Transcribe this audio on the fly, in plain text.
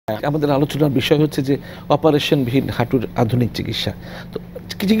আমাদের আলোচনার বিষয় হচ্ছে যে অপারেশনবিহীন হাঁটুর আধুনিক চিকিৎসা। তো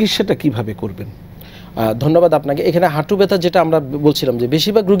চিকিৎসাটা কিভাবে করবেন? ধন্যবাদ আপনাকে। এখানে হাঁটু ব্যথা যেটা আমরা বলছিলাম যে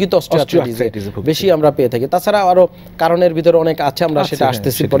বেশিরভাগ রোগী তো অস্টিওআর্থ্রাইটিস বেশি আমরা পেয়ে থাকি। তাছাড়া আরও কারণের ভিতরে অনেক আছে, আমরা সেটা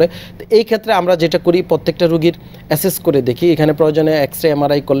আসতেছি পরে। তো এই ক্ষেত্রে আমরা যেটা করি, প্রত্যেকটা রোগীর অ্যাসেস করে দেখি। এখানে প্রয়োজনে এক্সরে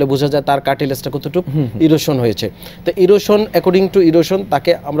এমআরআই করলে বোঝা যায় তার কার্টিলেজটা কতটুকু ইরোশন হয়েছে। তো ইরোশন, অ্যাকর্ডিং টু ইরোশন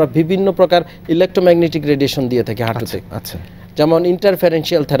তাকে আমরা বিভিন্ন প্রকার ইলেকট্রোম্যাগনেটিক রেডিয়েশন দিয়ে থাকি হাঁটুতে। আচ্ছা, যেমন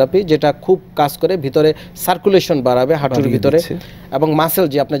ইন্টারফারেন্সিয়াল থেরাপি, যেটা খুব কাজ করে, ভিতরে সার্কুলেশন বাড়াবে হাঁটুর ভিতরে, এবং মাসেল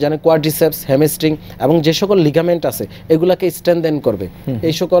যে আপনি জানেন কোয়াড্রিসেপস, হ্যামস্ট্রিং এবং যে সকল লিগামেন্ট আছে এগুলাকে স্ট্রেনথেন করবে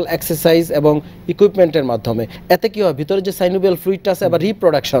এই সকল এক্সারসাইজ এবং ইকুইপমেন্টের মাধ্যমে। এতে কি হয়, ভিতরে যে সাইনোভিয়াল ফ্লুইডটা আছে আবার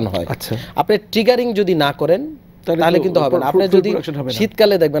রিপ্রোডাকশন হয়। আপনি ট্রিগারিং যদি না করেন তাহলে কিন্তু হবে না। আপনি যদি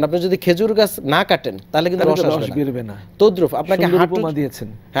শীতকালে দেখবেন, আপনি যদি খেজুর গাছ না কাটেন তাহলে কিন্তু রস আসবে না। তদ্রুপ আপনাকে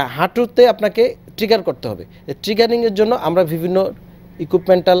হাঁটুতে আপনাকে ট্রিগার করতে হবে। ট্রিগারিং এর জন্য আমরা বিভিন্ন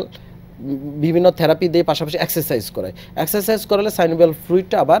ইকুইপমেন্টাল বিভিন্ন থেরাপি দিয়ে পাশাপাশি এক্সারসাইজ করাই। এক্সারসাইজ করালে সাইনোভিয়াল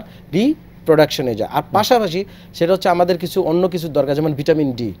ফ্লুইডটা আবার রিপ্রোডাকশনে যায়। আর পাশাপাশি সেটা হচ্ছে আমাদের কিছু অন্য কিছু দরকার, যেমন ভিটামিন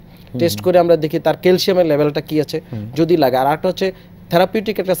ডি টেস্ট করে আমরা দেখি তার ক্যালসিয়ামের লেভেলটা কি আছে যদি লাগে। আর একটা হচ্ছে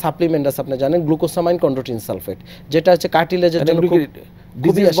থেরাপিউটিক একটা সাপ্লিমেন্ট আছে, আপনি জানেন গ্লুকোসামাইন কন্ড্রোটিন সালফেট, যেটা হচ্ছে কার্টিলেজের জন্য খুব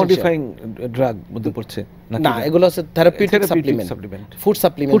ডিজিজ মডিফাইং ড্রাগ মধ্যে পড়ছে না, এগুলো হচ্ছে থেরাপিউটিক সাপ্লিমেন্ট, ফুড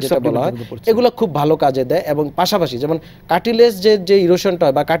সাপ্লিমেন্ট যেটা বলা হয়, এগুলো খুব ভালো কাজে দেয়। এবং পাশাপাশি যেমন কার্টিলেজ যে ইরোশনটা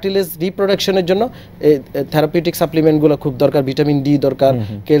হয় বা কার্টিলেজ রিপ্রোডাকশনের জন্য এই থেরাপিউটিক সাপ্লিমেন্টগুলো খুব দরকার। ভিটামিন ডি দরকার,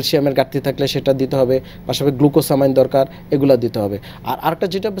 ক্যালসিয়ামের ঘাটতি থাকলে সেটা দিতে হবে, পাশাপাশি গ্লুকোসামাইন দরকার, এগুলো দিতে হবে। আর আরেকটা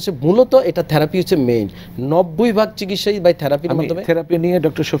যেটা হচ্ছে মূলত এটা থেরাপি হচ্ছে মেইন 90% চিকিৎসাই বাই থেরাপির মাধ্যমে। থেরাপি নিয়ে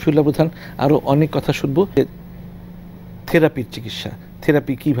ডক্টর শফিউল্লাহ প্রধান আরও অনেক কথা শুনবো। থেরাপির চিকিৎসা,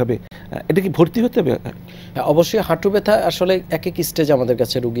 থেরাপি কিভাবে, এটা কি ভর্তি হতে হবে? অবশ্যই হাঁটু ব্যথা আসলে এক এক স্টেজে আমাদের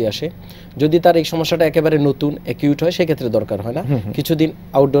কাছে রোগী আসে। যদি তার এই সমস্যাটা একেবারে নতুন অ্যাকিউট হয় সেক্ষেত্রে দরকার হয় না, কিছুদিন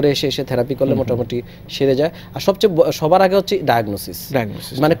আউটডোরে এসে থেরাপি করলে মোটামুটি সেরে যায়। আর সবচেয়ে সবার আগে হচ্ছে ডায়াগনোসিস,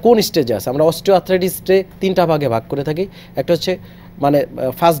 মানে কোন স্টেজে আছে। আমরা অস্টিওআর্থ্রাইটিসে 3টা ভাগে ভাগ করে থাকি। একটা হচ্ছে মানে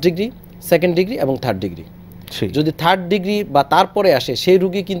ফার্স্ট ডিগ্রি, সেকেন্ড ডিগ্রি এবং থার্ড ডিগ্রি। যদি থার্ড ডিগ্রি বা তারপরে আসে সেই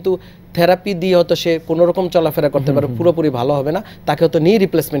রোগী কিন্তু থেরাপি দিয়ে হয়তো সে কোনো রকম চলাফেরা করতে পারে, পুরোপুরি ভালো হবে না, তাকে হয়তো নি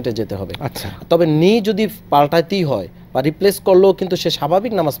রিপ্লেসমেন্টে যেতে হবে। তবে নি যদি পাল্টাতেই হয় বা রিপ্লেস করলেও কিন্তু সে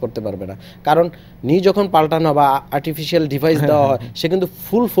স্বাভাবিক নামাজ পড়তে পারবে না, কারণ নি যখন পাল্টানো বা আর্টিফিশিয়াল ডিভাইস দেওয়া হয় সে কিন্তু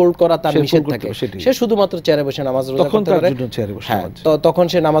ফুল ফোল্ড করা তার নিষেধ থাকে। সে শুধুমাত্র চেয়ারে বসে নামাজ রোজা করতে পারে, তখন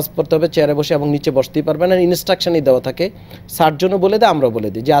সে নামাজ পড়তে হবে চেয়ারে বসে এবং নিচে বসতেই পারবে না। ইনস্ট্রাকশনই দেওয়া থাকে, সার্জনও বলে দেয়, আমরা বলে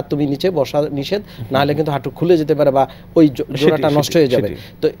দিই যে আর তুমি নিচে বসা নিষেধ, নাহলে কিন্তু হাঁটু খুলে যেতে পারে বা ওই জোড়াটা নষ্ট হয়ে যাবে।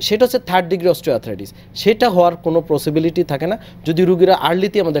 তো সেটা হচ্ছে থার্ড ডিগ্রি অস্টিওআর্থ্রাইটিস। সেটা হওয়ার কোনো পসিবিলিটি থাকে না যদি রোগীরা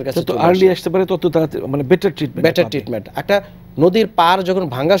আর্লিতে আমাদের কাছে আসতে পারে, তত তাড়াতাড়ি মানে বেটার ট্রিটমেন্ট। একটা নদীর পার যখন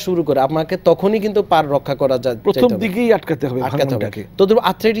ভাঙা শুরু করে আপনাকে তখনই কিন্তু পার রক্ষা করা যায়, প্রথম দিকেই আটকাতে হবে। তোদের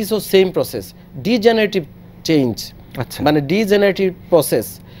আর্থ্রাইটিসও সেম প্রসেস, ডিজেনারেটিভ চেঞ্জ, মানে ডিজেনারেটিভ প্রসেস।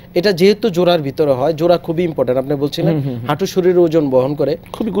 এটা যেহেতু জোড়ার ভিতরে হয়, জোড়া খুবই ইম্পর্টেন্ট। আপনি বলছিলেন হাঁটু শরীরের ওজন বহন করে,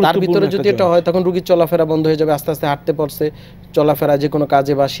 তার ভিতরে যদি এটা হয় তখন রোগীর চলাফেরা বন্ধ হয়ে যাবে, আস্তে আস্তে হাঁটতে পারছে, চলাফেরা যে কোনো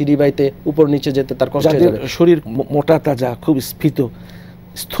কাজে বা সিঁড়ি বাইতে উপর নিচে যেতে তার কষ্ট হয়ে যাবে। শরীর মোটা তাজা, খুব স্ফীত,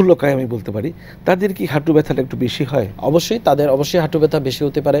 স্থূলকায় আমি বলতে পারি, তাদের কি হাঁটু ব্যথাটা একটু বেশি হয়? অবশ্যই তাদের হাঁটু ব্যথা বেশি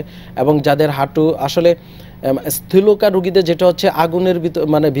হতে পারে। এবং যাদের হাঁটু আসলে স্থূলকা রোগীদের যেটা হচ্ছে আগুনের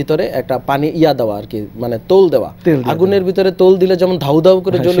ভিতরে একটা পানি দেওয়া আর কি, মানে তোল দেওয়া, আগুনের ভিতরে তোল দিলে যেমন ধাউ ধাউ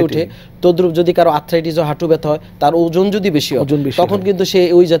করে জ্বলে ওঠে, তদ্রুপ যদি কারো আর্থ্রাইটিস ও হাঁটু ব্যথা হয়, তার ওজন যদি বেশি হয় তখন কিন্তু সে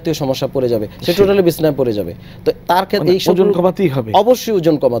ওই জাতীয় সমস্যা পড়ে যাবে, সে টোটালি বিছনায় পড়ে যাবে। তো তার ক্ষেত্রে ওজন কমাতেই হবে, অবশ্যই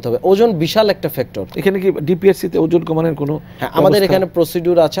ওজন কমাতে হবে। ওজন বিশাল একটা ফ্যাক্টর। এখানে কি ডিপিএসসি তে ওজন কমানোর কোনো? হ্যাঁ, আমাদের এখানে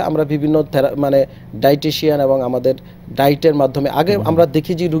প্রসিডিউর আছে। আমরা বিভিন্ন মানে ডায়েটিশিয়ান এবং আমাদের ডায়েটের মাধ্যমে আগে আমরা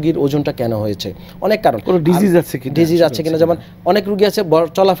দেখি যে রোগীর ওজনটা কেন হয়েছে, অনেক কারণ। কোনো ডিজিজ আছে কিনা, যেমন অনেক রোগী আছে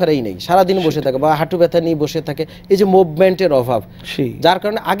চলাফেরাই নেই, সারাদিন বসে থাকে বা হাঁটু ব্যথা নিয়ে বসে থাকে, এই যে মুভমেন্টের অভাব, যার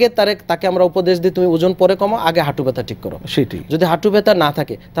কারণে আগে তাকে আমরা উপদেশ দিই তুমি ওজন পরে কমাও, আগে হাঁটু ব্যথা ঠিক করো। যদি হাঁটু ব্যথা না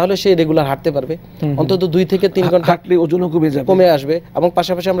থাকে তাহলে সে রেগুলার হাঁটতে পারবে, অন্তত 2 থেকে 3 ঘন্টা হাঁটলে ওজনও কমে আসবে। এবং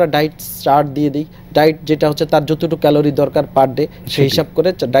পাশাপাশি আমরা ডায়েট চার্ট দিয়ে দিই, ডায়েট যেটা হচ্ছে তার যতটুকু ক্যালোরি দরকার পার ডে সেই হিসাব করে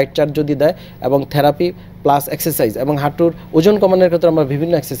ডায়েট চার্ট যদি দেয়, এবং থেরাপি প্লাস এক্সারসাইজ, এবং হাঁটুর ওজন কমানোর ক্ষেত্রে আমরা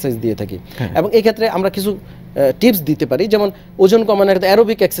বিভিন্ন এক্সারসাইজ দিয়ে থাকি। এবং এই ক্ষেত্রে আমরা কিছু টিপস দিতে পারি, যেমন ওজন কমানোর ক্ষেত্রে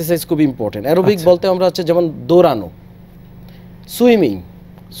অ্যারোবিক এক্সারসাইজ খুব ইম্পর্টেন্ট। অ্যারোবিক বলতে আমরা হচ্ছে যেমন দৌড়ানো, সুইমিং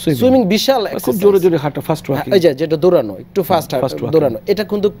বিশাল খুব জোরে জোরে হাঁটা, ফাস্ট ওয়াকিং, এই যে যেটা দৌড়ানো, একটু ফাস্ট দৌড়ানো, এটা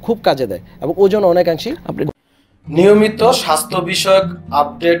কিন্তু খুব কাজে দেয় এবং ওজন অনেকাংশেই। নিয়মিত স্বাস্থ্য বিষয়ক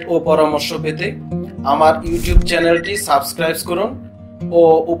আপডেট ও পরামর্শ পেতে আমার ইউটিউব চ্যানেলটি সাবস্ক্রাইব করুন ও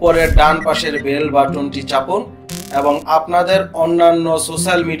উপরের ডান পাশের বেল বাটনটি চাপুন, এবং আপনাদের অন্যান্য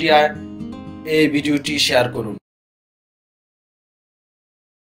সোশ্যাল মিডিয়ায় এই ভিডিওটি শেয়ার করুন।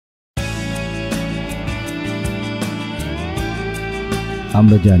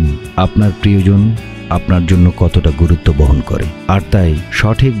 আমরা জানি আপনার প্রিয়জন আপনার জন্য কতটা গুরুত্ব বহন করে, আর তাই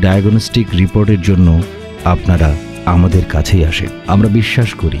সঠিক ডায়াগনস্টিক রিপোর্টের জন্য আপনারা আমাদের কাছেই আসেন। আমরা বিশ্বাস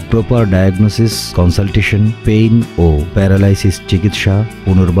করি প্রপার ডায়াগনোসিস, কনসালটেশন, পেইন ও প্যারালাইসিস চিকিৎসা,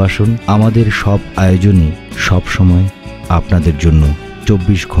 পুনর্বাসন, আমাদের সব আয়োজনই সবসময় আপনাদের জন্য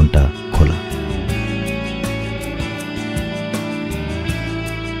 24 ঘন্টা খোলা।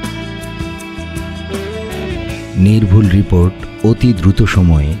 নির্ভুল রিপোর্ট অতি দ্রুত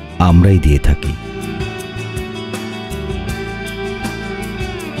সময়ে আমরাই দিয়ে থাকি।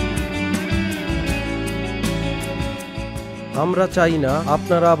 আমরা চাই না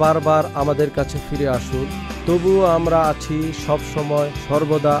আপনারা বারবার আমাদের কাছে ফিরে আসুন, তবুও আমরা আছি সব সময়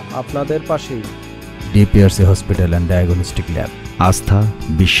সর্বদা আপনাদের পাশেই। DPRC hospital and diagnostic lab, আস্থা,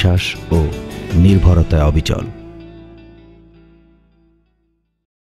 বিশ্বাস ও নির্ভরতায় অবিচল।